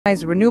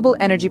renewable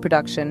energy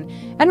production,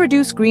 and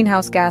reduce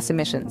greenhouse gas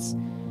emissions.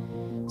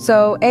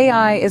 So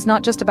AI is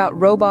not just about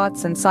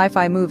robots and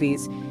sci-fi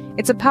movies,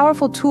 it's a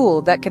powerful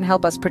tool that can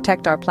help us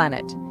protect our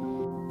planet.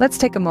 Let's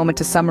take a moment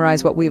to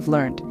summarize what we've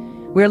learned.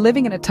 We're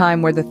living in a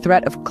time where the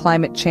threat of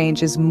climate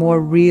change is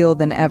more real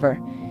than ever.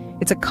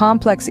 It's a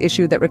complex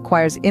issue that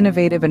requires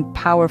innovative and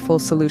powerful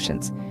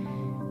solutions.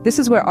 This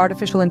is where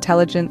artificial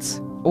intelligence,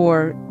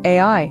 or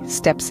AI,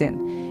 steps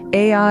in.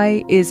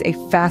 AI is a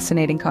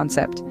fascinating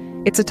concept.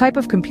 It's a type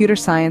of computer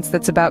science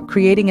that's about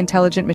creating intelligent